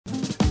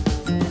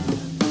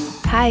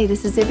Hi,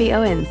 this is Zibby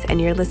Owens, and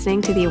you're listening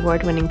to the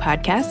award-winning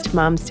podcast,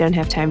 Moms Don't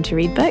Have Time to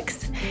Read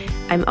Books.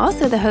 I'm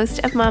also the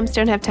host of Moms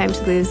Don't Have Time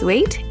to Lose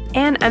Weight,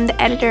 and I'm the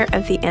editor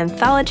of the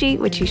anthology,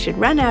 which you should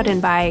run out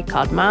and buy,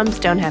 called Moms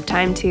Don't Have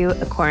Time to,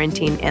 a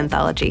Quarantine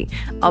Anthology.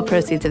 All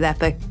proceeds of that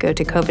book go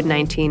to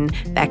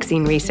COVID-19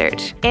 vaccine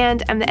research.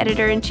 And I'm the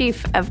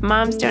editor-in-chief of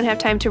Moms Don't Have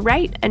Time to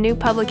Write, a new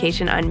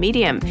publication on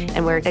Medium,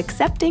 and we're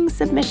accepting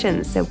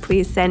submissions, so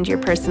please send your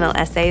personal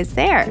essays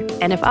there.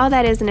 And if all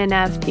that isn't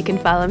enough, you can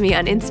follow me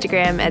on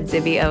Instagram at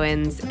Zibby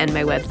Owens, and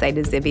my website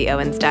is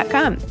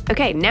zibbyowens.com.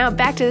 Okay, now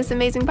back to this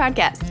amazing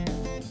podcast.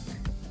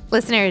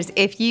 Listeners,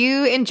 if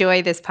you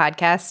enjoy this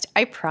podcast,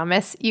 I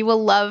promise you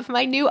will love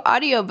my new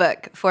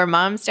audiobook for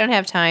Moms Don't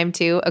Have Time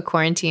to, a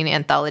Quarantine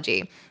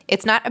Anthology.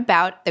 It's not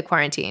about the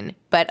quarantine,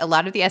 but a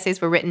lot of the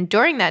essays were written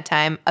during that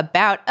time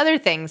about other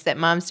things that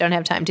moms don't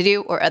have time to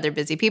do or other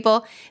busy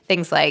people,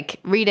 things like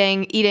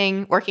reading,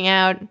 eating, working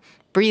out,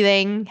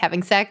 breathing,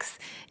 having sex,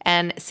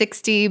 and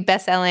 60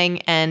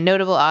 best-selling and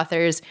notable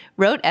authors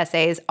wrote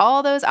essays.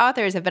 All those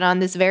authors have been on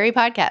this very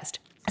podcast.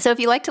 So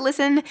if you like to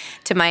listen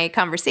to my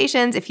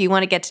conversations, if you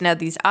want to get to know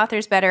these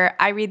authors better,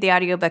 I read the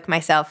audiobook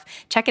myself.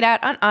 Check it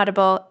out on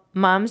Audible,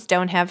 Moms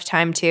Don't Have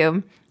Time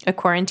to, a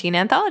Quarantine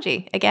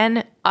Anthology.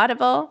 Again,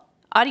 Audible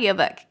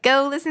audiobook.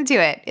 Go listen to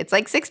it. It's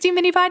like 60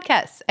 mini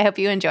podcasts. I hope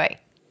you enjoy.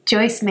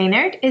 Joyce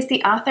Maynard is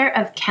the author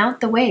of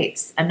Count the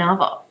Ways, a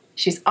novel.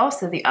 She's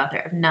also the author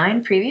of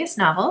 9 previous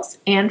novels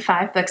and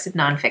 5 books of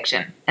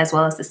nonfiction, as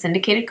well as the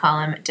syndicated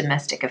column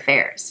Domestic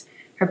Affairs.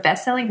 Her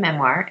best-selling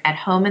memoir, At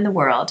Home in the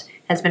World,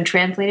 has been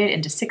translated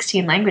into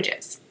 16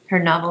 languages. Her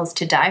novels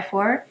To Die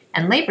For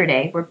and Labor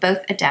Day were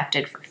both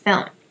adapted for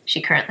film.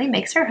 She currently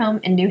makes her home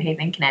in New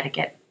Haven,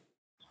 Connecticut.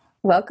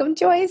 Welcome,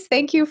 Joyce.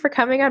 Thank you for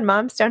coming on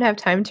Moms Don't Have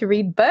Time to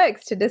Read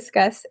Books to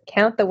discuss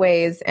Count the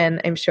Ways and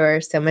I'm sure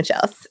so much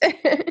else.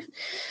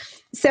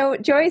 So,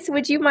 Joyce,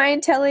 would you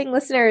mind telling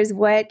listeners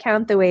what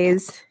Count the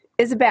Ways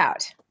is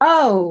about?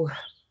 Oh,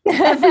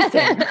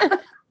 everything.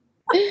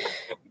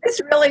 This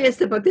really is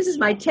the book. This is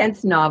my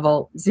 10th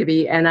novel,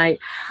 Zibby, and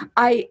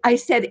I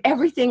said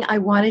everything I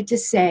wanted to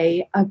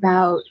say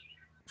about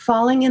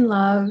falling in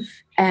love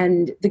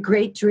and the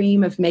great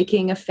dream of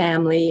making a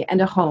family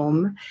and a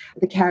home.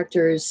 The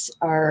characters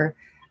are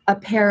a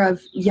pair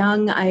of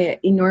young,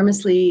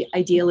 enormously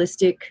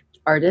idealistic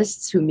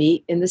artists who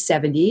meet in the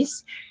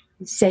 70s.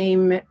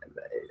 Same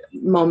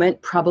moment,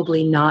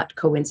 probably not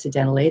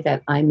coincidentally,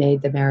 that I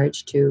made the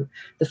marriage to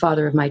the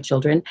father of my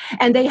children.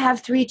 And they have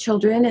 3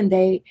 children, and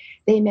they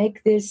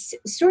make this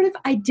sort of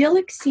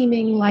idyllic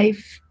seeming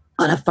life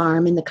on a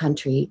farm in the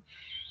country.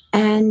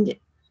 And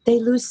they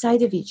lose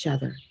sight of each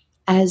other,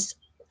 as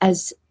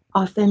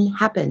often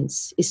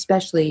happens,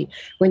 especially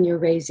when you're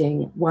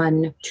raising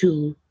 1,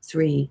 2,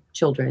 3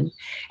 children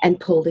and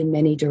pulled in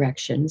many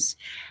directions.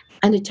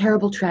 And a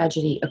terrible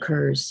tragedy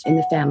occurs in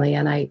the family,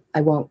 and I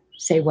won't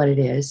say what it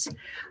is.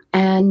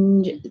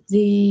 And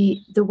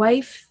the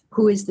wife,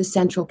 who is the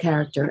central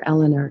character,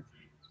 Eleanor,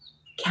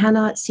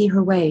 cannot see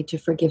her way to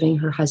forgiving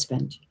her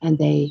husband, and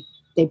they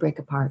break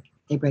apart.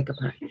 They break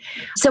apart.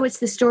 So it's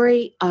the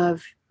story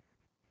of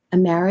a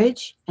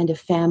marriage and a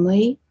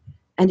family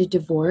and a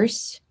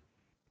divorce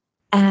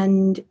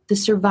and the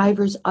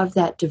survivors of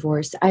that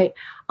divorce.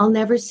 I'll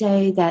never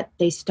say that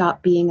they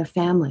stop being a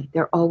family.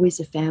 They're always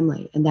a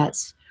family, and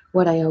that's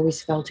what I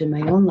always felt in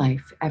my own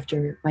life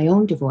after my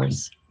own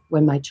divorce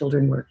when my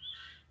children were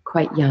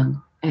quite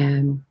young.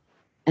 And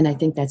I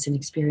think that's an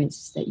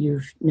experience that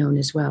you've known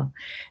as well.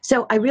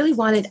 So I really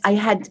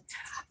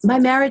my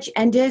marriage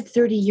ended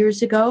 30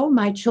 years ago.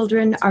 My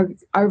children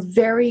are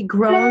very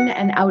grown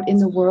and out in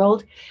the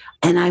world.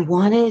 And I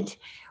wanted,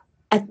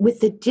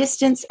 with the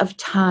distance of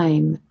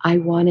time, I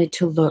wanted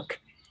to look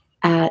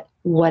at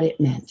what it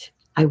meant.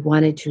 I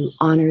wanted to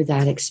honor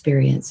that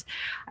experience.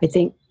 I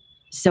think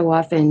so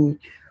often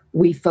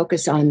we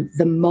focus on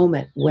the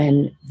moment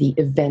when the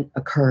event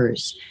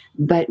occurs.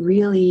 But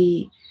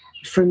really,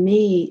 for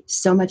me,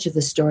 so much of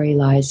the story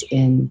lies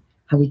in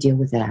how we deal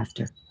with it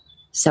after.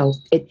 So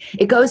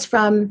it goes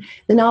from,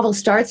 the novel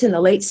starts in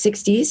the late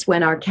 60s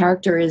when our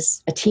character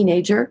is a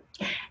teenager,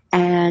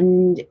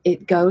 and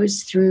it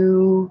goes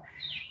through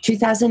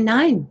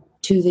 2009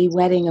 to the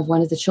wedding of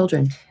one of the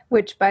children.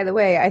 Which, by the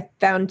way, I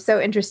found so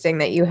interesting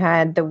that you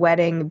had the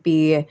wedding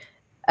be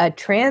a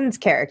trans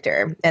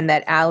character and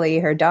that Allie,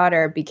 her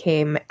daughter,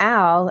 became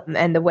Al,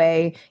 and the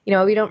way,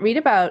 we don't read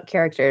about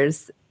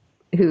characters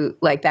who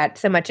like that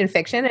so much in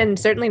fiction, and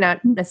certainly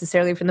not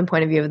necessarily from the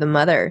point of view of the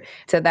mother.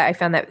 So that I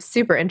found that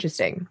super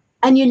interesting.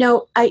 And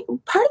part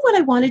of what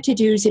I wanted to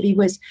do, Zibby,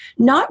 was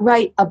not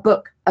write a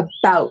book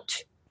about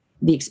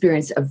the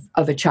experience of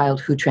a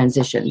child who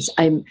transitions.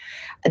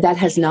 That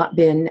has not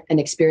been an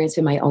experience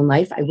in my own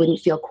life. I wouldn't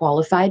feel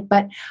qualified,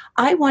 but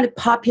I want to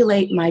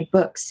populate my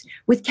books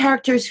with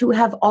characters who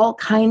have all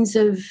kinds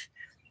of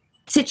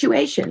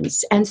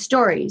situations and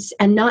stories,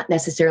 and not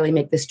necessarily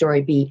make the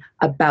story be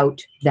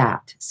about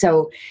that.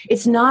 So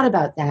it's not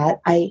about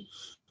that.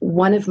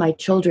 one of my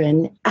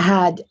children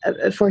had,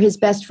 for his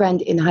best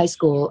friend in high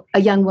school, a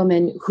young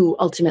woman who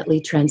ultimately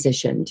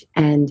transitioned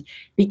and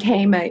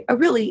became a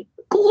really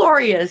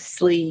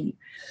gloriously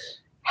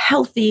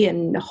healthy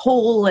and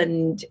whole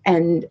and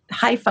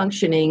high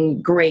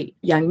functioning, great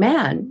young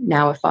man,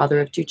 now a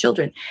father of 2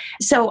 children.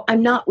 So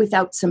I'm not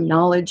without some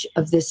knowledge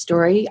of this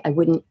story. I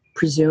wouldn't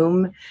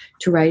presume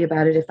to write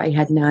about it if I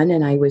had none.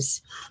 And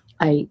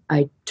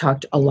I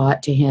talked a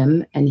lot to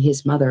him and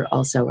his mother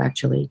also,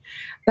 actually.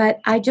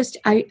 But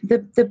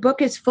the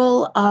book is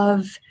full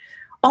of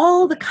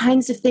all the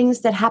kinds of things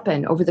that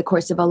happen over the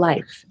course of a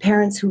life.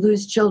 Parents who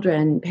lose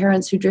children,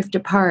 parents who drift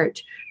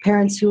apart,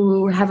 parents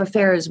who have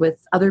affairs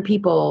with other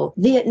people,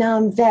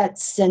 Vietnam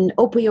vets and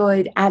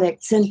opioid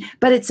addicts.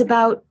 But it's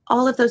about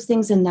all of those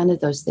things and none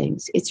of those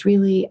things. It's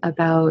really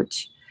about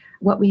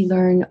what we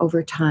learn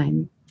over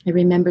time. I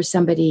remember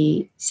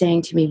somebody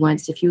saying to me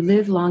once, if you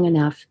live long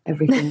enough,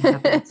 everything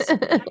happens.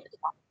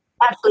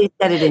 Actually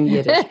said it in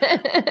Yiddish.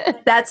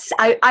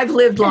 I've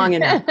lived long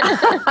enough.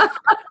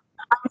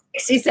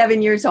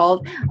 67 years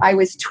old. I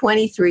was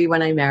 23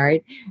 when I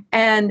married,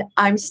 and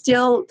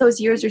those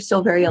years are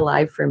still very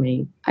alive for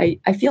me. I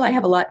feel I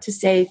have a lot to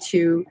say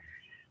to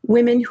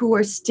women who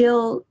are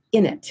still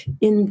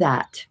in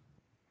that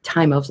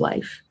time of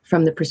life,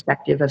 from the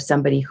perspective of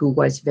somebody who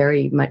was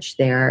very much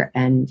there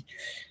and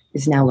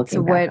is now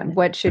looking back on it.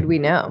 What should we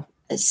know?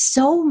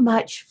 So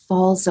much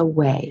falls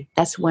away.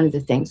 That's one of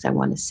the things I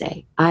want to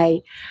say.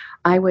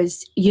 I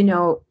was, in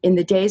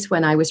the days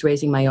when I was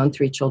raising my own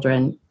 3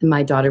 children,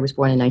 my daughter was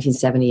born in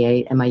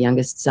 1978 and my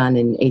youngest son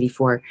in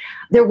 84,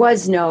 there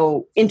was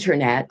no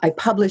internet. I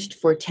published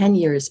for 10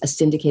 years a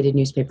syndicated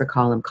newspaper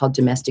column called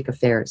Domestic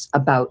Affairs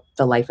about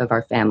the life of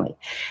our family.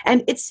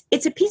 And it's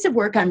a piece of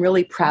work I'm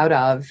really proud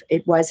of.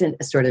 It wasn't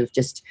a sort of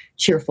just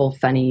cheerful,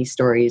 funny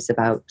stories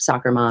about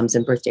soccer moms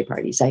and birthday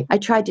parties. I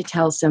tried to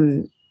tell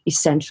some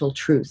essential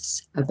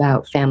truths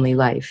about family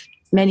life,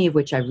 many of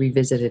which I've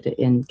revisited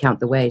in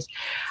Count the Ways.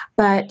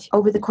 But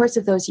over the course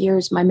of those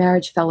years, my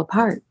marriage fell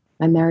apart.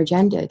 My marriage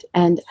ended.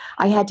 And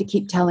I had to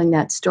keep telling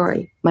that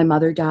story. My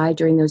mother died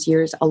during those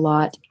years. A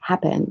lot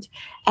happened.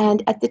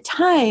 And at the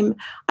time,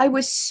 I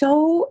was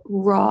so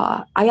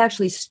raw. I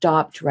actually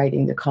stopped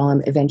writing the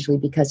column eventually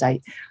because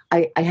I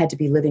had to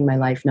be living my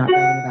life, not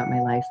writing about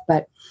my life.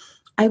 But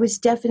I was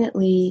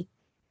definitely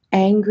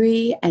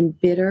angry and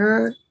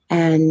bitter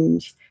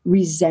and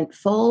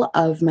resentful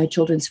of my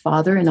children's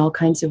father in all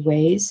kinds of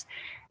ways.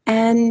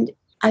 And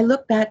I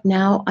look back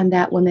now on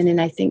that woman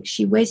and I think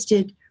she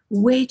wasted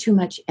way too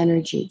much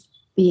energy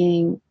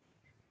being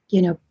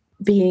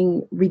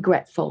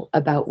regretful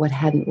about what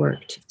hadn't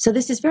worked. So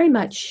this is very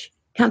much,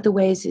 Count the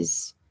Ways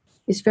is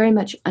very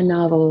much a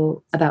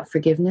novel about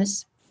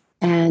forgiveness.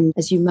 And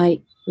as you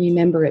might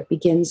remember, it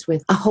begins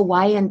with a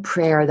Hawaiian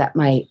prayer that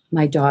my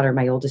daughter,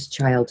 my oldest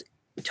child,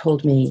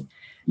 told me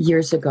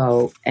years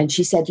ago. And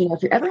she said,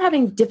 if you're ever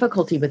having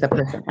difficulty with a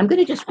person, I'm going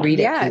to just read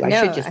it to you.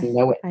 I should just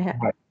know it.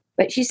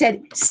 But she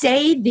said,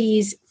 say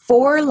these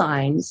 4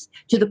 lines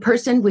to the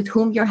person with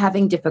whom you're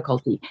having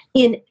difficulty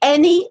in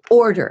any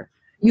order.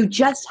 You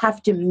just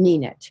have to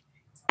mean it.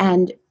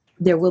 And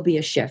there will be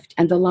a shift.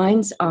 And the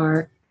lines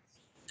are,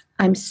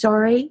 I'm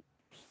sorry.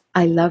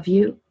 I love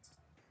you.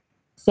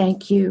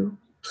 Thank you.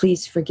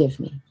 Please forgive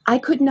me. I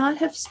could not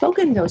have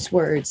spoken those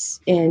words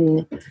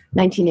in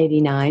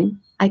 1989.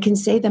 I can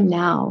say them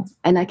now,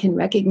 and I can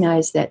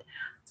recognize that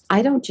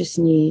I don't just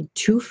need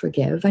to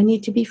forgive, I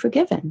need to be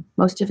forgiven.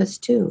 Most of us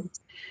do.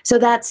 So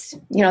that's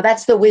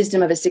the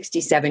wisdom of a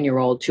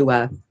 67-year-old to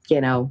a,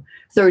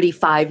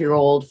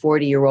 35-year-old,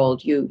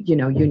 40-year-old, you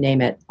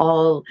name it.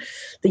 All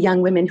the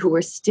young women who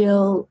were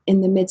still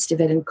in the midst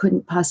of it and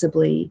couldn't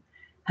possibly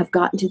have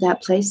gotten to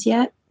that place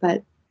yet,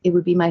 but it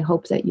would be my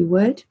hope that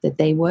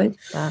they would.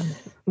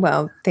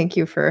 Well, thank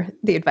you for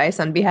the advice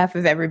on behalf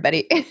of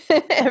everybody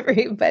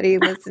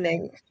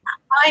listening.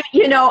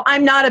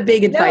 I'm not a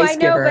big advice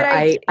giver.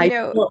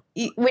 But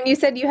when you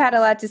said you had a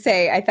lot to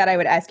say, I thought I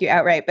would ask you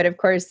outright. But of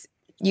course,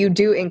 you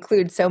do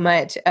include so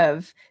much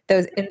of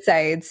those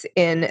insights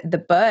in the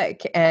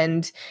book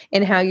and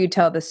in how you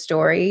tell the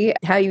story,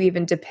 how you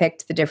even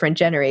depict the different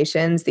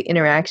generations, the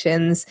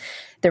interactions,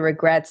 the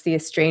regrets, the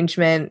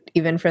estrangement,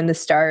 even from the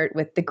start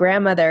with the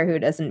grandmother who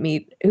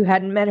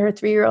hadn't met her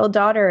 3-year-old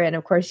daughter. And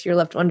of course, you're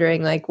left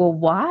wondering,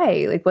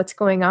 why? What's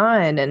going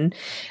on? And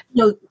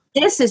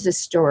this is a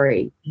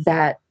story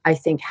that I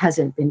think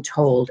hasn't been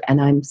told,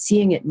 and I'm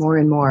seeing it more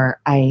and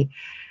more.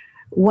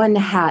 One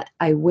hat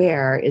I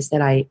wear is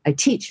that I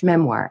teach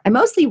memoir. I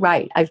mostly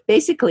write. I've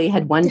basically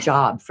had one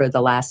job for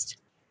the last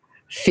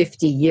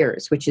 50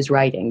 years, which is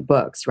writing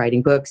books,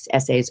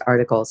 essays,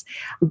 articles.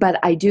 But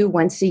I do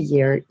once a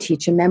year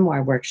teach a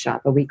memoir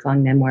workshop, a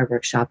week-long memoir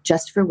workshop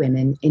just for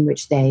women in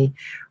which they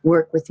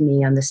work with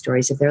me on the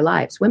stories of their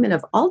lives. Women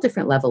of all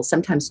different levels,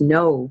 sometimes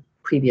no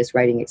previous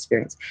writing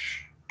experience.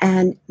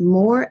 And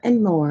more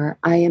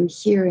I am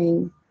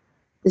hearing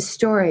the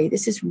story.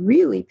 This is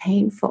really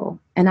painful.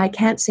 And I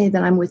can't say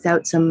that I'm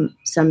without some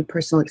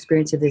personal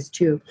experience of this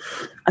too,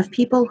 of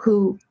people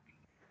who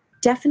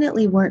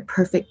definitely weren't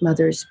perfect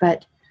mothers,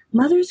 but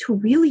mothers who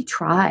really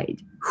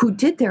tried, who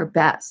did their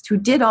best, who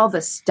did all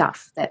the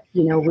stuff that,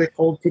 we're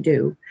told to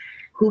do,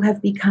 who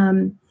have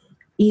become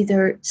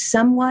either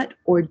somewhat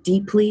or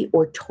deeply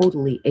or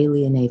totally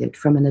alienated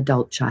from an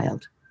adult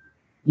child,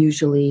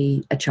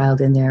 usually a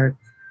child in their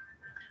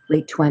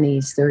late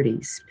 20s,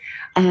 30s.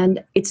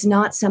 And it's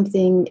not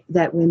something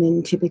that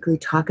women typically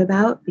talk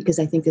about because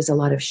I think there's a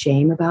lot of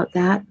shame about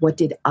that. What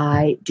did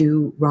I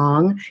do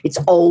wrong? It's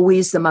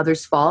always the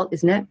mother's fault,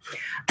 isn't it?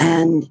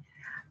 And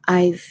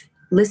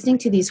listening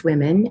to these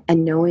women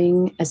and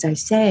knowing, as I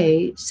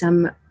say,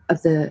 some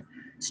of the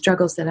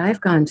struggles that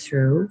I've gone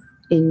through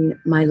in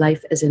my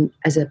life as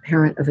a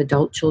parent of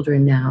adult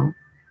children now,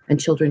 and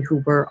children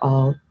who were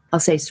all, I'll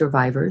say,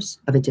 survivors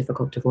of a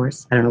difficult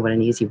divorce. I don't know what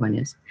an easy one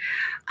is.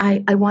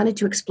 I wanted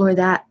to explore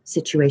that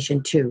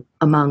situation too,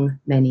 among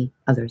many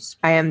others.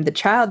 I am the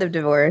child of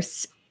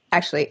divorce,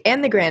 actually,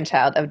 and the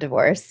grandchild of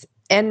divorce,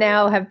 and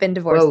now have been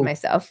divorced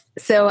myself.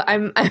 So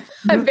I'm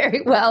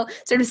very well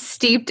sort of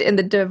steeped in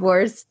the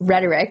divorce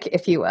rhetoric,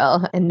 if you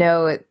will, and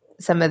know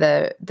some of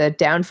the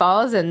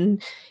downfalls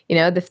and,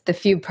 the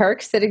few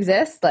perks that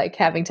exist, like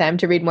having time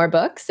to read more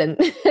books. And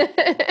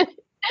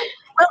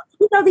well,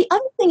 the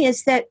other thing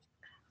is that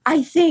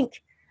I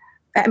think,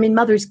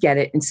 mothers get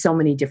it in so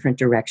many different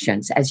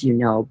directions, as you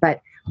know,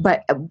 but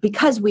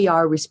because we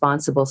are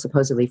responsible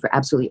supposedly for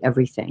absolutely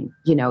everything,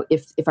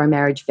 if our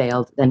marriage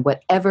failed, then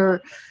whatever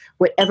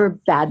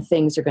bad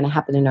things are going to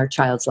happen in our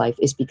child's life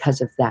is because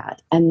of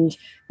that. And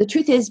the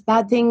truth is,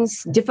 bad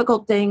things,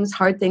 difficult things,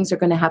 hard things are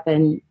going to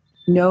happen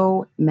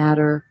no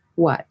matter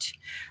what.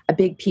 A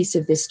big piece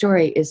of this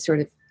story is sort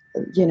of,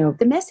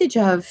 the message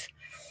of,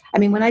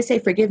 when I say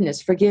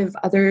forgiveness, forgive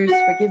others,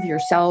 forgive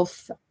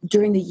yourself.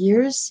 During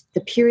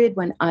the period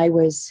when I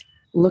was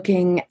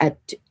looking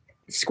at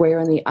square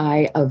in the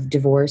eye of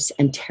divorce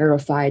and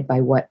terrified by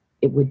what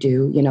it would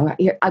do,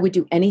 I would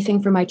do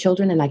anything for my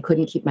children and I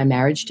couldn't keep my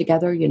marriage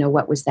together.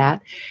 What was that?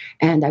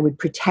 And I would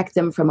protect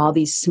them from all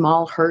these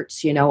small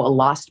hurts, a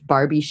lost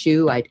Barbie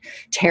shoe. I'd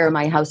tear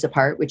my house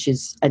apart, which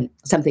is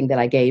something that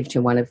I gave to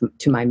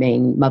my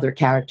main mother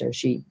character.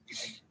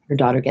 Her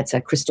daughter gets a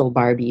crystal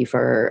Barbie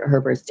for her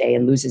birthday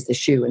and loses the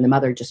shoe, and the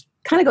mother just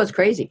kind of goes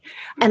crazy.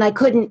 And I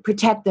couldn't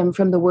protect them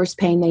from the worst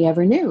pain they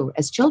ever knew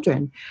as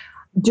children.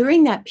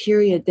 During that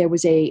period, there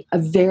was a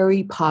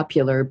very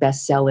popular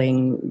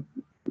best-selling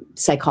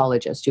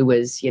psychologist who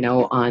was,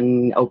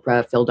 on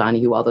Oprah, Phil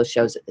Donahue, all those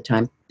shows at the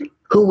time,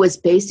 who was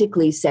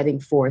basically setting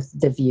forth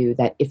the view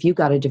that if you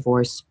got a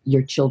divorce,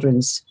 your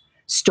children's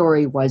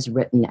story was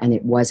written and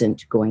it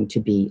wasn't going to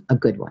be a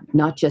good one.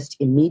 Not just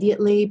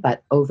immediately,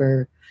 but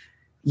over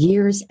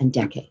years and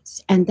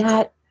decades. And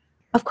that,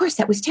 of course,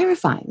 that was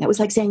terrifying. That was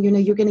like saying,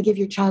 you're going to give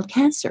your child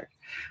cancer.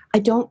 I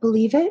don't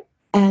believe it.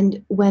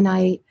 And when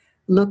I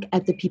look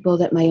at the people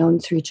that my own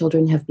 3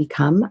 children have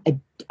become,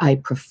 I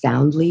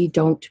profoundly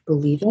don't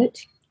believe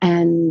it.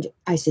 And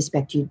I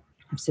suspect you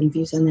have some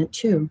views on that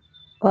too.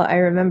 Well, I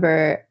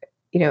remember,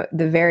 the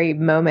very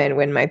moment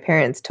when my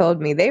parents told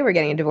me they were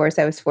getting a divorce,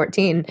 I was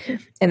 14,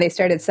 and they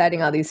started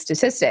citing all these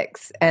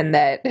statistics and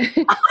that...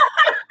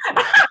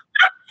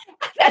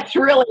 That's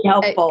really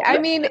helpful.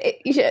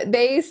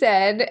 They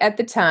said at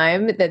the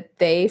time that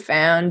they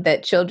found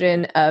that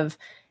children of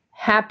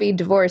happy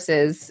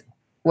divorces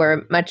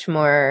were much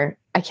more,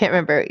 I can't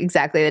remember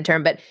exactly the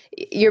term, but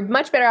you're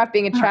much better off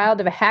being a child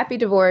of a happy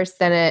divorce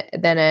than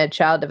a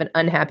child of an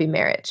unhappy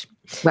marriage.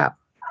 Wow.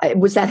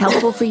 Was that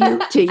helpful for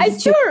you? I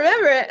still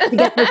remember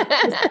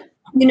it.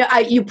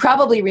 You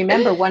probably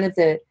remember one of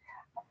the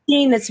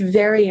scene that's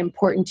very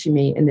important to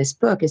me in this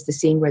book is the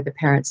scene where the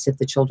parents sit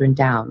the children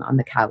down on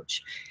the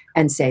couch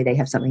and say they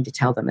have something to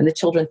tell them. And the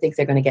children think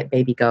they're going to get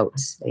baby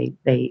goats. They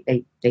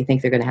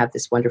think they're going to have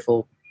this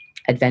wonderful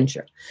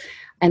adventure.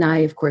 And I,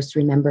 of course,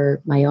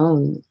 remember my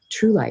own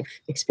true life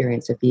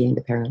experience of being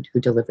the parent who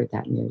delivered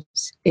that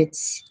news.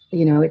 It's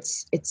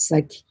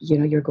like,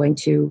 you're going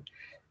to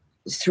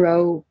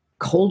throw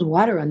cold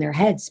water on their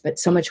heads, but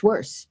so much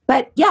worse.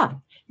 But yeah,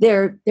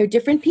 they're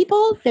different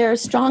people. They're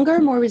stronger,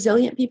 more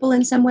resilient people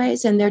in some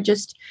ways. And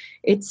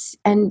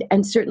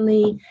and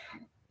certainly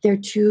they're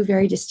 2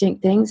 very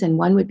distinct things. And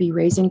one would be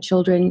raising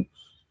children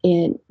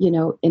in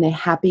a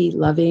happy,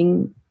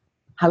 loving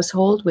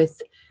household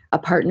with a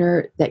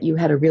partner that you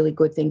had a really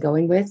good thing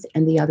going with.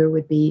 And the other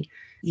would be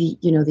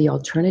the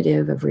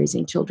alternative of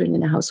raising children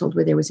in a household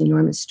where there was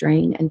enormous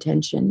strain and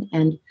tension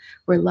and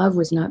where love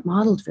was not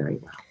modeled very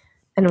well.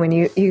 And when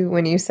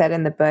you said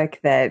in the book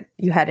that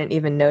you hadn't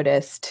even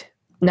noticed,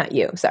 not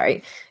you,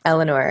 sorry,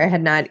 Eleanor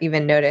had not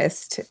even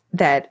noticed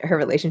that her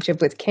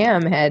relationship with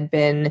Cam had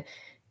been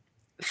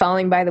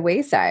falling by the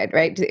wayside,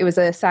 right? It was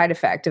a side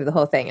effect of the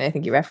whole thing. And I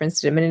think you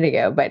referenced it a minute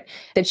ago, but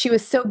that she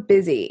was so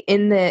busy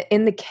in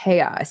the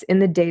chaos, in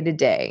the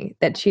day-to-day,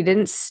 that she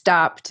didn't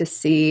stop to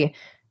see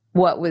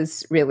what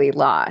was really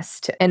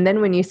lost. And then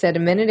when you said a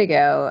minute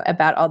ago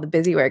about all the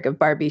busy work of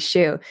Barbie's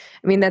shoe,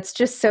 that's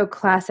just so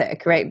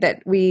classic, right?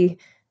 That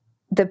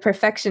the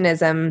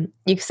perfectionism,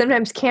 you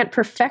sometimes can't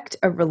perfect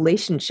a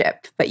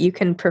relationship, but you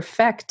can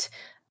perfect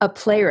a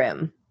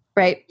playroom,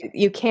 right?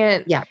 You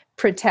can't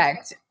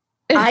protect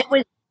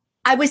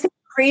I was a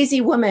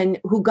crazy woman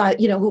who got,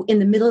 who in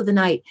the middle of the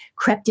night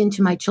crept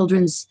into my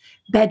children's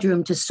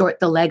bedroom to sort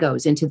the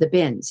Legos into the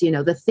bins,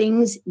 the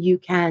things you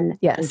can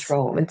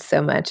control. When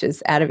so much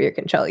is out of your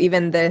control.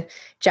 Even the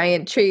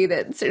giant tree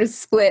that sort of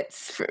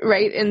splits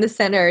right in the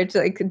center to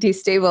like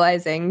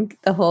destabilizing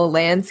the whole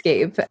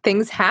landscape.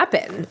 Things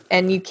happen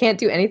and you can't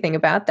do anything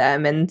about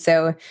them. And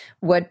so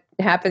what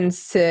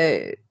happens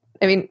to,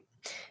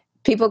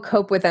 people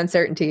cope with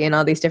uncertainty in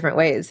all these different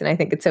ways. And I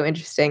think it's so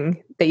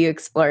interesting that you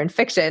explore in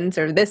fiction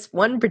sort of this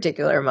one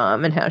particular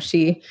mom and how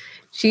she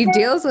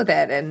deals with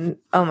it. And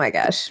oh my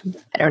gosh,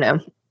 I don't know.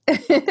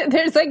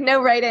 There's like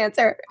no right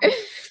answer.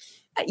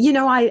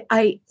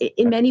 I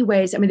in many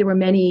ways, there were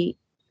many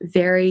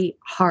very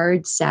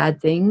hard, sad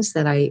things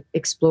that I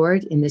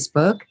explored in this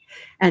book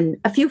and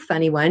a few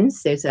funny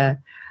ones. There's a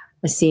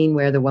scene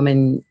where the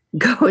woman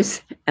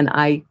goes, and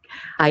I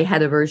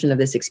had a version of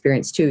this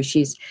experience too.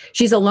 She's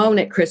alone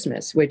at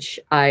Christmas, which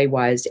I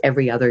was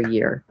every other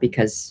year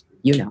because,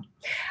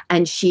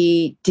 and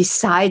she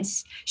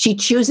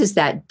chooses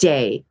that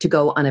day to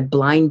go on a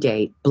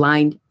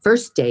blind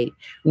first date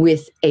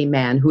with a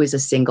man who is a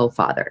single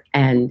father.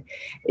 And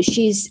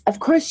she's a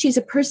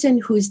person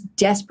who's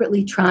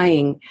desperately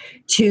trying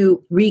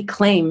to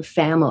reclaim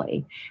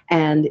family.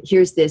 And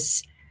here's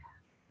this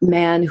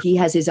man, he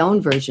has his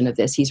own version of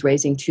this. He's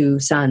raising two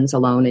sons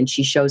alone, and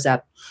she shows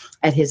up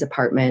at his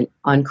apartment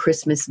on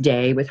Christmas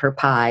Day with her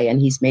pie, and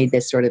he's made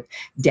this sort of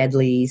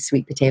deadly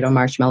sweet potato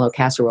marshmallow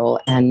casserole,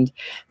 and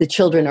the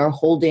children are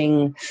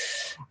holding,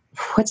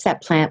 what's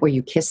that plant where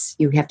you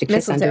have to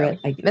kiss mistletoe. under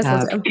it?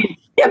 Mistletoe.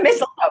 Yeah,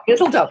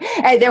 mistletoe.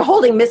 And they're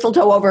holding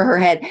mistletoe over her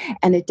head,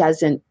 and it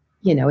doesn't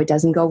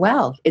go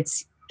well.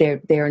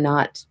 They're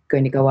not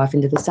going to go off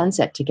into the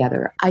sunset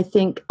together. I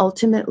think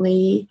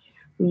ultimately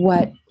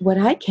what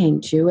I came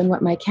to and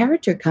what my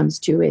character comes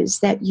to is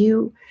that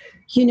you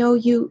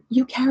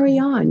carry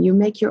on, you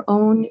make your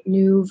own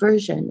new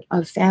version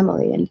of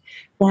family, and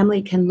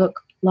family can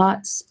look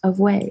lots of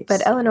ways.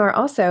 But Eleanor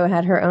also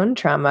had her own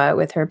trauma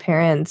with her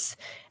parents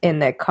in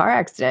the plane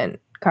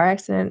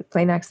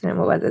accident,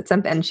 what was it?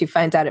 Something, and she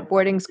finds out at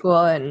boarding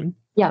school and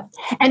yeah.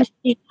 And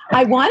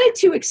I wanted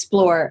to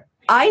explore,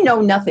 I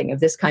know nothing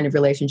of this kind of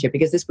relationship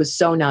because this was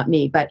so not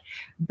me, but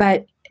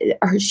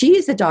she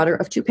is the daughter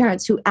of two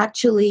parents who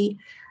actually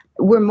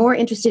were more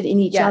interested in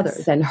each other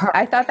than her.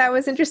 I thought that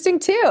was interesting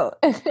too.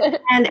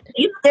 And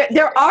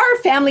there are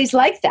families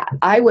like that.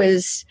 I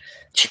was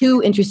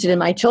too interested in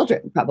my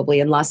children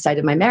probably and lost sight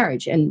of my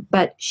marriage.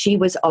 But she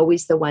was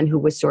always the one who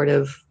was sort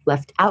of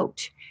left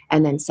out.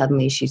 And then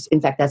suddenly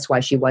in fact, that's why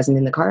she wasn't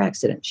in the car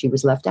accident. She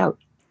was left out.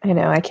 I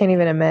know. I can't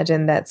even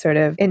imagine that sort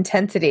of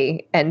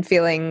intensity and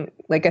feeling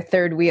like a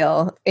third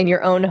wheel in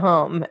your own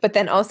home, but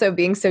then also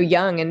being so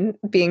young and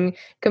being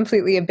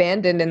completely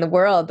abandoned in the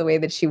world the way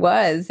that she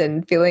was,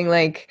 and feeling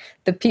like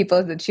the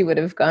people that she would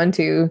have gone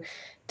to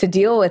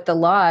deal with the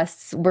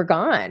loss were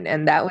gone.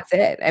 And that was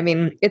it.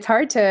 It's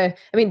hard to,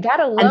 that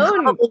alone.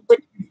 And probably would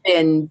have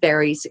been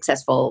very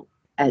successful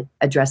at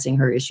addressing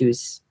her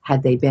issues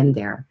had they been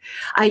there.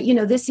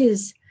 This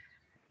is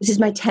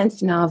my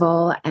 10th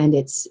novel, and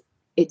it's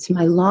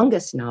my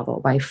longest novel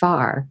by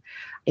far.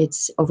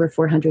 It's over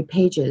 400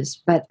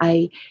 pages, but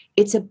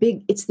it's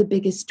the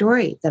biggest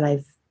story that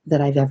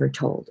I've ever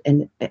told.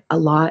 And a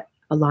lot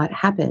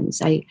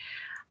happens.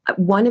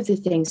 One of the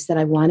things that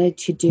I wanted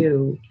to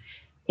do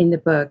in the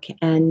book,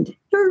 and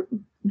you're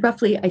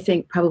roughly, I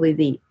think, probably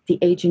the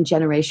age and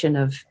generation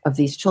of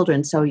these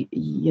children. So,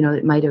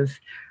 it might have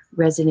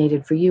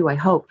resonated for you, I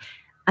hope.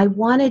 I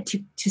wanted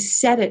to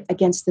set it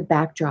against the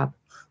backdrop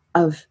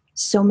of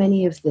so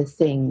many of the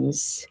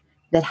things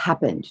that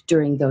happened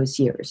during those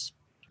years,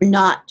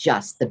 not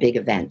just the big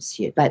events,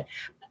 but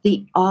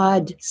the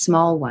odd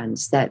small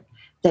ones that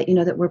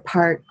were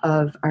part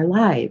of our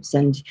lives,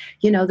 and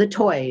the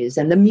toys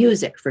and the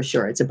music, for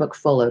sure. It's a book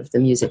full of the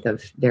music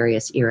of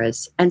various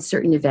eras and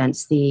certain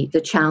events. The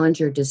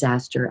Challenger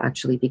disaster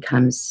actually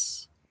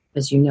becomes,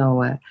 as you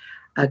know,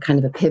 a kind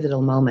of a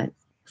pivotal moment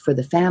for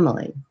the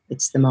family.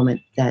 It's the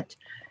moment that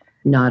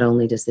not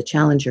only does the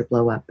Challenger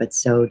blow up, but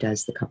so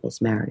does the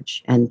couple's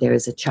marriage. And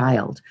there's a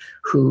child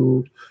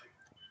who,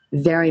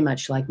 very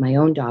much like my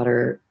own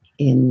daughter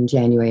in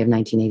January of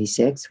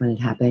 1986, when it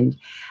happened,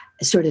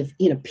 sort of,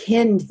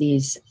 pinned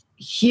these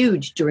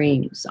huge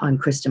dreams on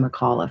Krista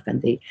McAuliffe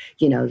and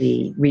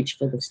the Reach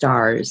for the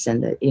Stars,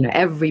 and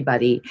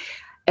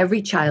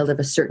every child of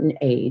a certain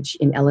age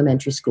in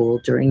elementary school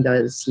during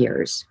those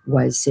years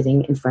was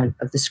sitting in front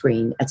of the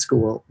screen at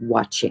school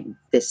watching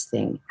this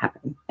thing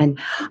happen. And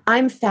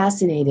I'm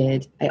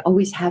fascinated, I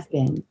always have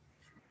been,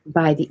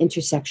 by the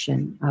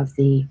intersection of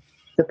the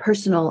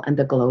personal and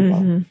the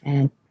global,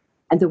 and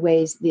the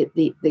ways,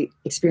 the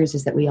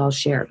experiences that we all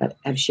share, but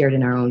have shared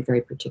in our own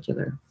very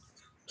particular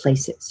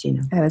places,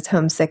 I was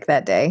homesick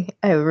that day.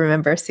 I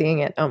remember seeing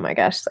it. Oh my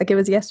gosh. Like it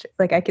was yesterday.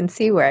 Like I can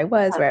see where I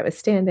was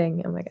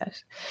standing. Oh my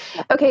gosh.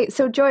 Okay.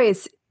 So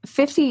Joyce,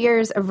 50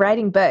 years of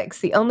writing books,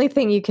 the only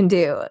thing you can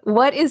do.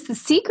 What is the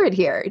secret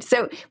here?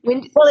 So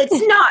well,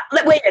 it's not.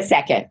 Wait a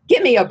second.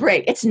 Give me a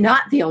break. It's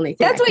not the only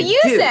thing. That's what you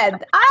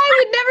said. I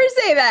would never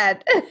say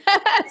that.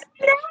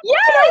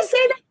 Yes, I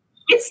say that.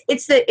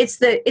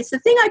 It's the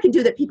thing I can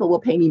do that people will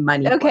pay me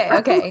money for.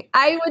 Okay.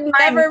 I would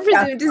never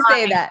presume to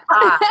say that.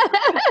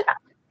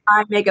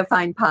 I make a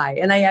fine pie,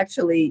 and I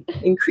actually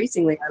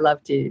increasingly I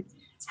love to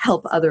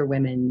help other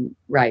women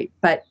write.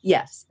 But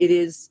yes, it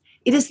is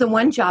the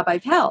one job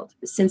I've held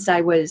since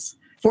I was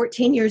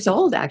 14 years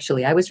old.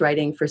 Actually, I was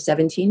writing for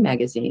 17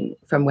 magazine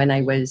from when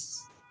I was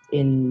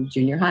in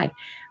junior high.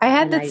 I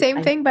had the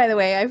same thing, by the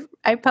way.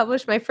 I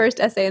published my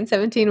first essay in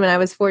 17 when I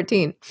was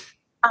 14.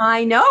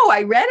 I know.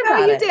 I read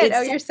about it. Oh, you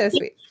did? You're so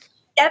sweet.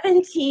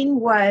 17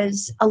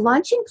 was a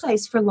launching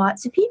place for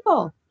lots of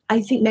people.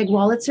 I think Meg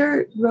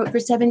Wolitzer wrote for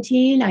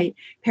 17.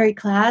 Perry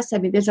Class. I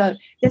mean, there's a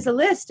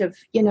list of,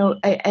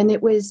 and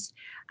it was,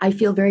 I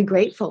feel very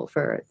grateful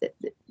for,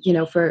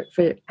 for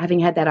having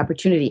had that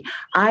opportunity.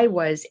 I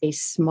was a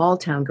small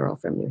town girl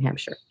from New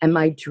Hampshire, and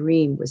my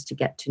dream was to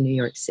get to New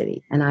York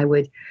City. And I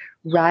would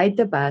ride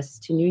the bus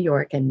to New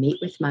York and meet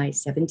with my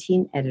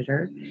 17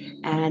 editor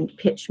and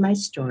pitch my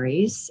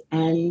stories.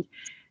 And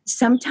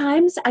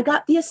sometimes I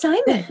got the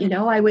assignment,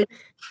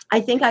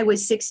 I think I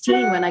was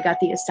 16 when I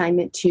got the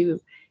assignment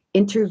to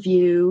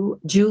interview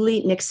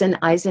Julie Nixon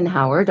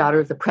Eisenhower, daughter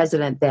of the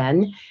president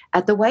then,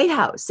 at the White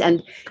House.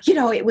 And,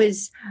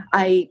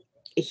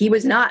 he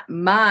was not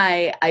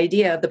my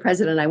idea of the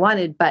president I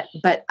wanted, but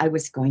I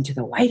was going to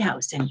the White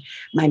House, and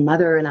my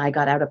mother and I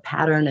got out a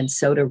pattern and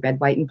sewed a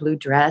red, white, and blue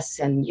dress.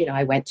 And,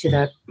 I went to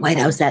the White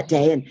House that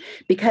day. And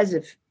because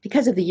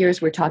of the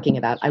years we're talking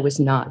about, I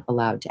was not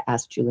allowed to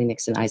ask Julie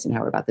Nixon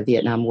Eisenhower about the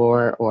Vietnam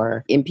War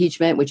or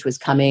impeachment, which was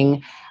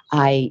coming.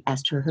 I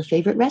asked her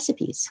favorite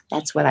recipes.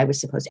 That's what I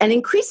was supposed to. And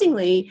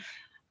increasingly,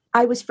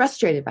 I was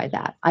frustrated by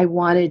that. I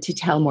wanted to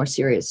tell more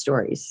serious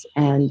stories.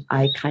 And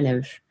I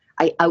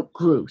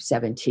outgrew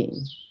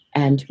 17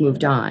 and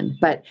moved on.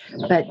 But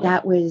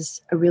that was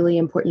a really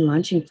important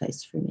launching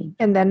place for me.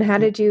 And then how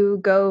did you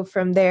go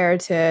from there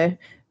to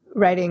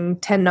writing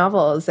 10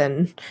 novels?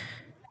 And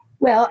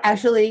well,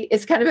 actually,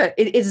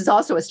 it is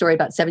also a story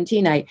about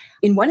 17.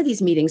 In one of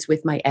these meetings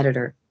with my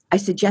editor, I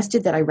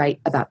suggested that I write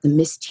about the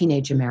Miss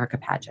Teenage America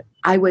pageant.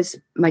 I was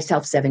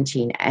myself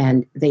 17,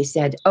 and they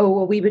said, oh,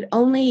 well, we would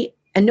only...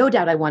 And no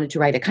doubt I wanted to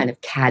write a kind of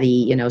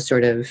catty,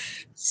 sort of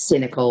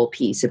cynical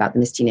piece about the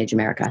Miss Teenage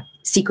America.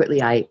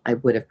 Secretly, I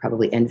would have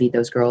probably envied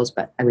those girls,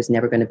 but I was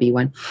never going to be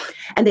one.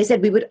 And they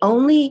said we would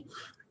only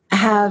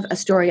have a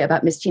story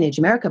about Miss Teenage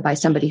America by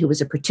somebody who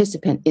was a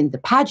participant in the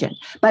pageant,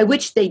 by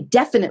which they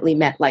definitely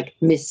meant like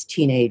Miss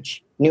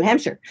Teenage New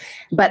Hampshire.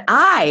 But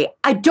I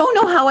don't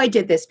know how I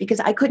did this,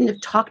 because I couldn't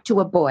have talked to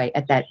a boy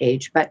at that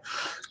age, but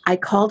I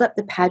called up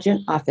the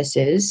pageant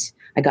offices.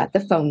 I got the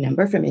phone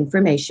number from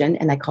information,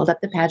 and I called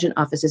up the pageant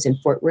offices in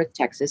Fort Worth,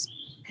 Texas.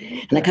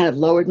 And I kind of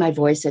lowered my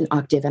voice an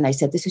octave, and I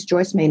said, this is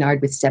Joyce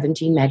Maynard with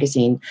 17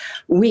 magazine.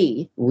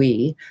 We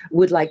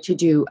would like to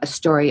do a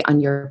story on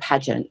your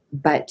pageant,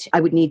 but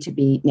I would need to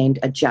be named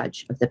a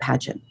judge of the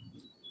pageant.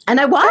 And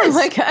I was. Oh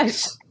my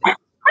gosh.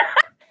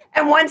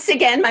 And once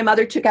again, my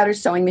mother took out her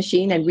sewing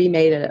machine and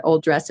remade an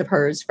old dress of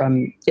hers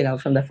from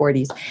the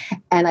 40s.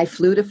 And I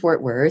flew to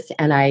Fort Worth,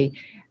 and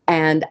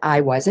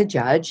I was a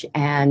judge,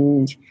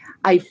 and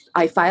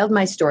I filed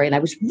my story, and I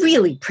was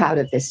really proud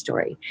of this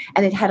story.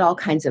 And it had all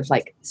kinds of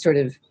sort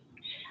of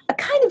a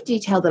kind of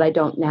detail that I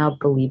don't now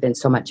believe in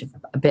so much,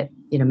 a bit,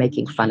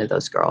 making fun of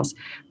those girls.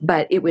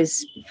 But it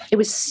was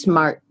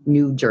smart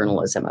new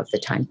journalism of the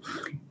time.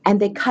 And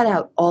they cut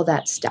out all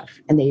that stuff,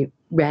 and they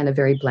ran a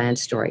very bland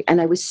story. And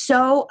I was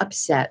so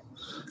upset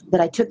that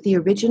I took the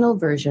original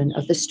version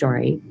of the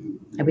story.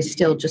 I was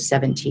still just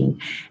 17.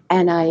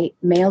 And I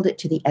mailed it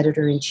to the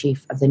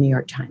editor-in-chief of the New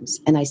York Times.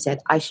 And I said,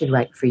 I should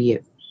write for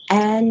you.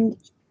 And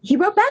he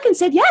wrote back and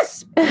said,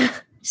 yes.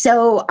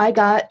 So I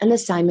got an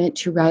assignment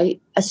to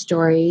write a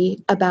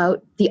story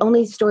about the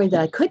only story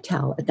that I could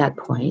tell at that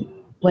point,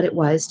 what it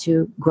was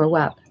to grow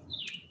up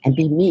and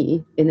be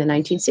me in the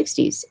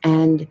 1960s.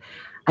 And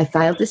I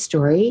filed the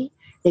story.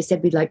 They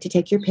said, we'd like to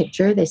take your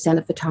picture. They sent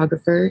a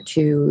photographer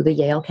to the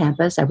Yale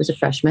campus. I was a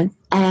freshman.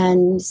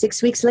 And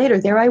 6 weeks later,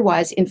 there I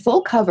was in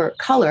full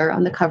color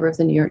on the cover of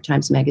the New York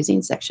Times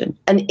Magazine section.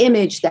 An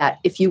image that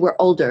if you were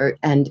older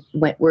and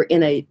were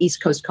in a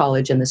East Coast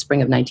college in the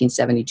spring of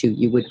 1972,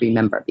 you would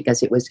remember,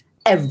 because it was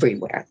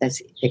everywhere,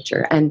 this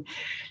picture. And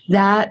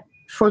that,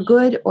 for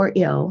good or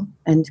ill,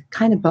 and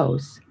kind of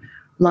both,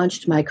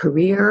 launched my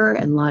career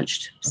and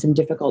launched some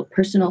difficult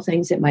personal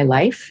things in my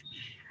life,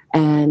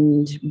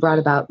 and brought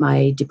about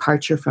my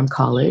departure from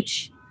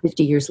college.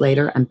 50 years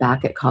later, I'm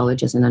back at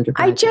college as an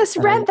undergraduate. I just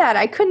read that.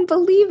 I couldn't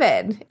believe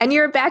it. And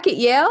you're back at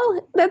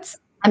Yale?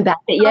 I'm back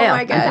at Yale. Oh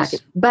my gosh.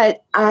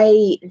 But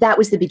that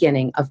was the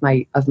beginning of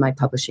my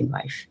publishing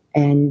life.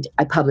 And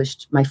I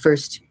published my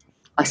first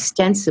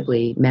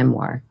ostensibly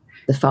memoir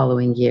the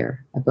following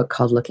year, a book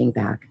called Looking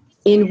Back,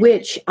 in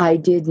which I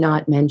did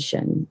not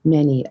mention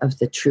many of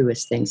the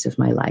truest things of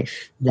my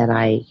life, that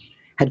I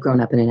had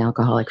grown up in an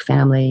alcoholic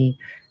family,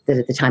 that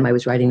at the time I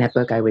was writing that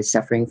book, I was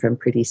suffering from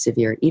pretty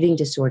severe eating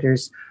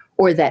disorders,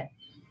 or that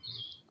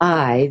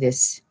I,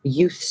 this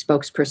youth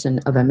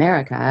spokesperson of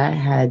America,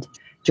 had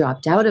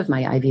dropped out of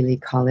my Ivy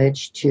League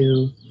college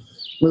to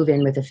move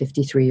in with a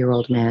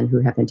 53-year-old man who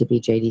happened to be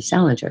J.D.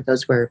 Salinger.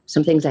 Those were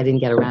some things I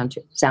didn't get around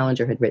to.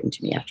 Salinger had written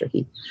to me after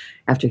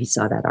he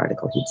saw that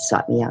article. He'd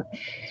sought me out.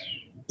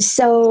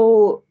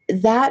 So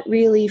that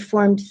really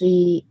formed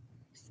the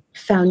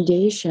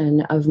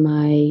foundation of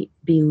my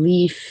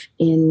belief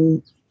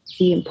in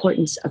the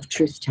importance of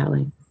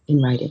truth-telling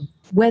in writing,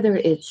 whether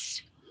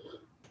it's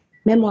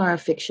memoir or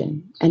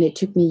fiction. And it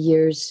took me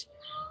years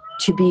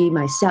to be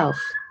myself.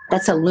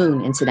 That's a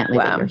loon, incidentally,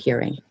 that you're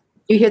hearing.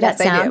 You hear that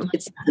sound?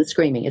 It's not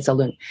screaming. It's a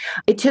loon.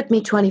 It took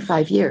me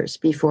 25 years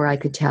before I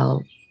could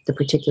tell the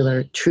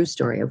particular true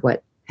story of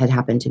what had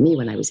happened to me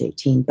when I was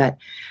 18.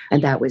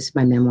 And that was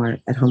my memoir,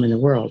 At Home in the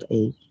World,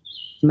 a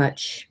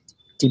much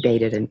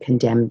debated and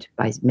condemned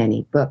by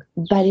many book.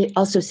 But it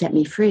also set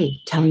me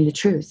free, telling the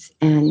truth.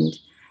 And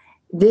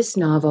this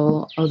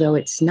novel, although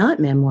it's not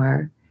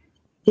memoir,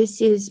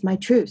 this is my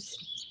truth.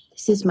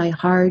 This is my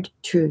hard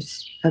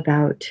truth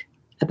about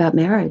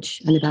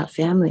marriage and about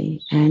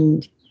family.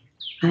 And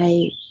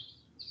my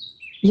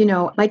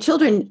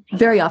children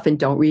very often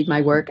don't read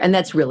my work, and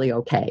that's really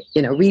okay.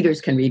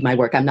 Readers can read my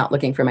work. I'm not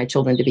looking for my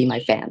children to be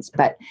my fans,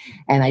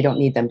 and I don't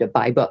need them to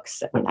buy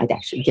books. I mean, I'd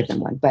actually give them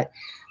one, but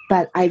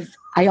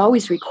I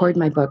always record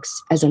my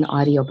books as an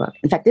audiobook.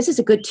 In fact, this is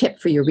a good tip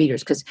for your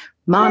readers, because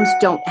moms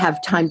don't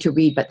have time to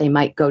read, but they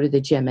might go to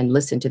the gym and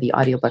listen to the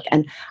audiobook.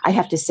 And I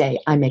have to say,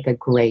 I make a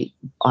great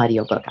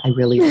audiobook. I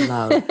really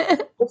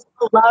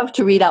love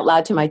to read out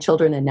loud to my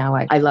children, and now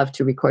I love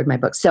to record my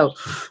books. So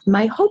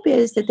my hope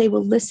is that they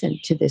will listen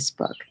to this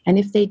book. And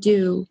if they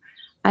do,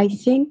 I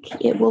think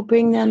it will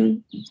bring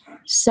them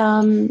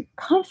some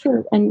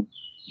comfort and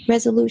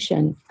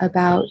resolution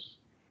about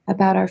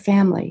our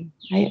family.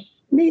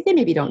 They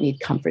maybe don't need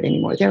comfort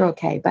anymore. They're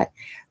okay. But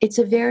it's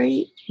a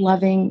very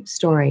loving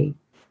story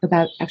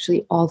about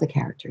actually all the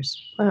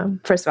characters. Well,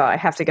 first of all, I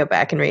have to go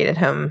back and read At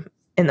Home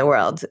in the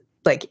World,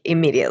 like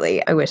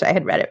immediately. I wish I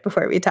had read it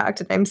before we talked,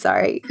 and I'm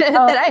sorry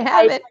that I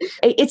haven't.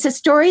 It's a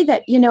story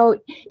that,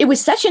 it was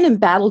such an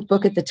embattled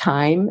book at the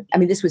time. I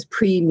mean, this was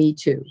pre-Me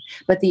Too.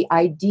 But the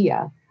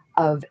idea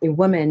of a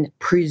woman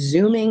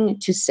presuming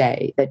to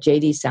say that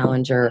J.D.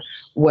 Salinger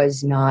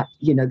was not,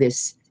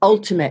 this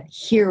ultimate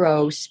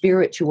hero,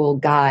 spiritual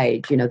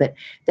guide,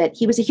 that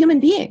he was a human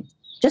being,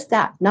 just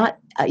that, not,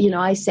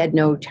 I said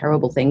no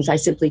terrible things. I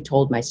simply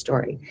told my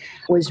story,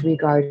 was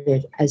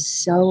regarded as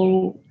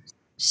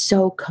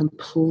so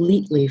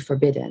completely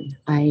forbidden.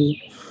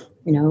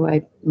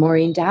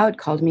 Maureen Dowd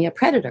called me a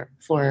predator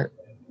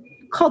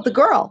called the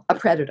girl a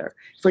predator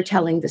for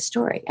telling the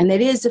story. And that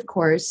is, of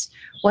course,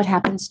 what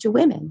happens to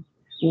women.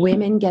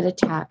 Women get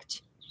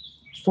attacked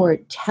for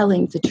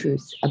telling the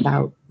truth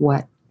about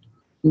what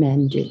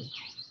men do.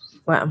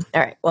 Wow.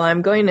 All right. Well,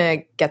 I'm going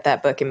to get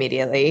that book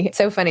immediately. It's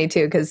so funny,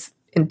 too, because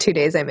in 2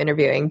 days I'm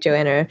interviewing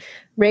Joanna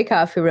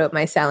Rakoff, who wrote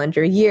my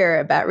Salinger year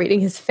about reading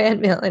his fan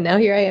mail. And now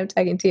here I am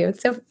talking to you.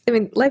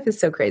 Life is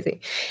so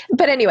crazy.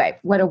 But anyway.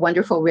 What a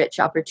wonderful,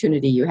 rich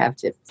opportunity you have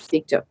to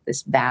speak to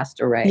this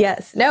vast array.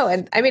 Yes. No.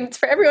 And it's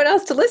for everyone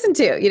else to listen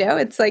to.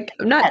 It's like,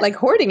 I'm not like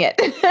hoarding it.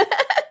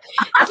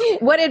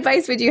 What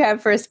advice would you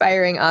have for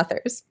aspiring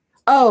authors?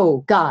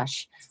 Oh,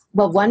 gosh.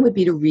 Well, one would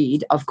be to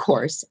read, of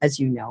course, as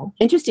you know.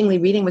 Interestingly,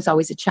 reading was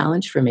always a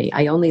challenge for me.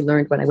 I only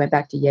learned when I went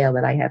back to Yale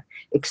that I have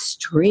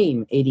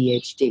extreme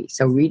ADHD.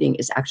 So reading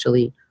is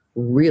actually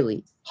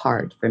really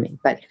hard for me.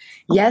 But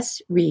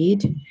yes,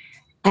 read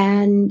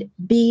and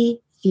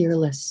be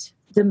fearless.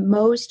 The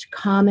most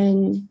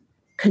common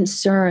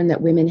concern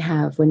that women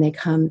have when they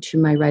come to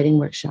my writing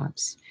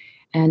workshops,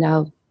 and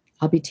I'll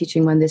be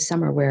teaching one this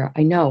summer where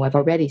I know I've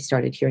already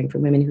started hearing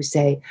from women who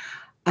say,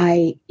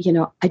 I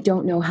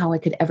don't know how I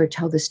could ever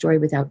tell the story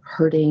without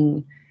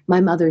hurting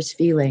my mother's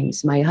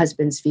feelings, my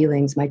husband's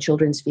feelings, my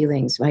children's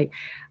feelings.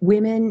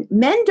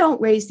 Men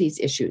don't raise these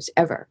issues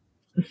ever.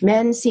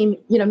 Men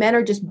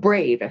are just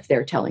brave if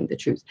they're telling the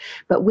truth.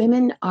 But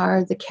women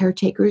are the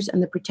caretakers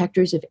and the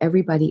protectors of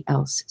everybody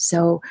else.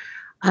 So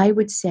I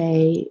would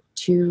say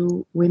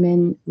to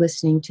women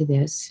listening to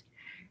this,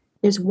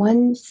 there's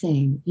one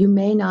thing. You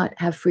may not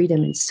have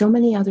freedom in so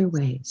many other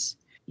ways.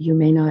 You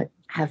may not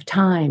have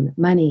time,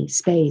 money,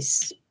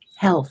 space,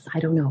 health, I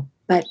don't know.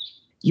 But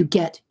you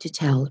get to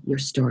tell your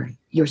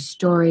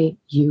story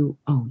you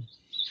own.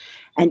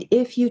 And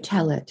if you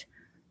tell it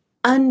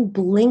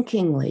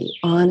unblinkingly,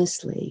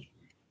 honestly,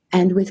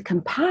 and with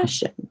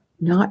compassion,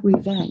 not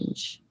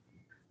revenge,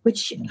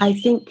 which I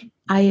think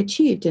I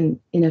achieved in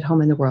At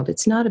Home in the World.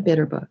 It's not a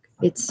bitter book.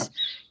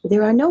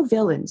 There are no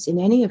villains in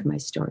any of my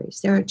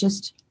stories. There are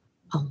just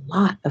a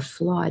lot of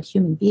flawed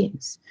human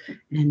beings,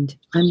 and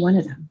I'm one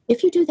of them.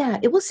 If you do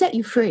that, it will set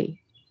you free.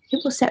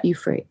 It will set you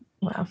free.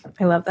 Wow.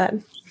 I love that.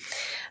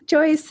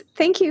 Joyce,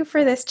 thank you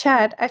for this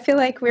chat. I feel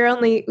like we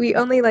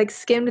only like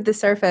skimmed the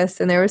surface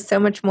and there was so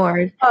much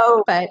more.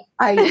 Oh, but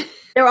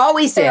there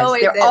always is. There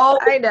always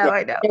I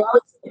know.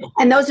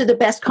 And those are the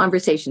best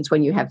conversations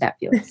when you have that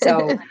feeling.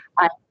 So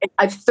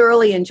I've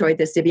thoroughly enjoyed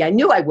this, Zibby. I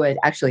knew I would.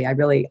 Actually, I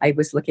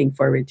was looking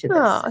forward to this.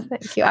 Oh,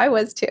 thank you. I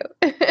was too.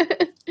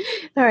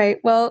 All right.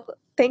 Well,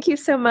 thank you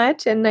so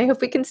much. And I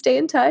hope we can stay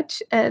in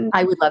touch. And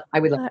I would love.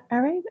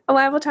 All right. Oh,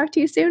 I will talk to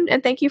you soon.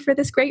 And thank you for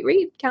this great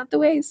read. Count the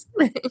ways.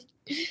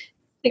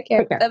 Take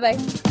care. Bye-bye.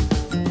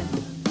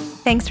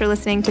 Thanks for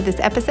listening to this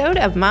episode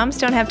of Moms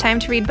Don't Have Time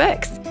to Read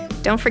Books.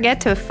 Don't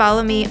forget to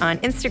follow me on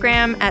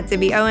Instagram at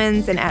Zibby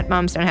Owens and at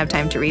Moms Don't Have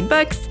Time to Read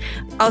Books.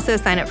 Also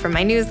sign up for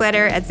my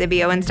newsletter at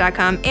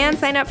zibbyowens.com and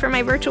sign up for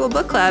my virtual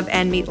book club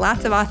and meet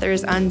lots of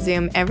authors on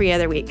Zoom every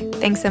other week.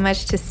 Thanks so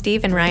much to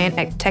Steve and Ryan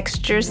at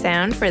Texture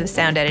Sound for the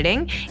sound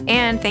editing.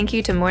 And thank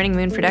you to Morning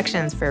Moon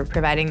Productions for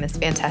providing this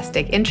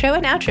fantastic intro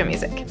and outro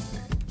music.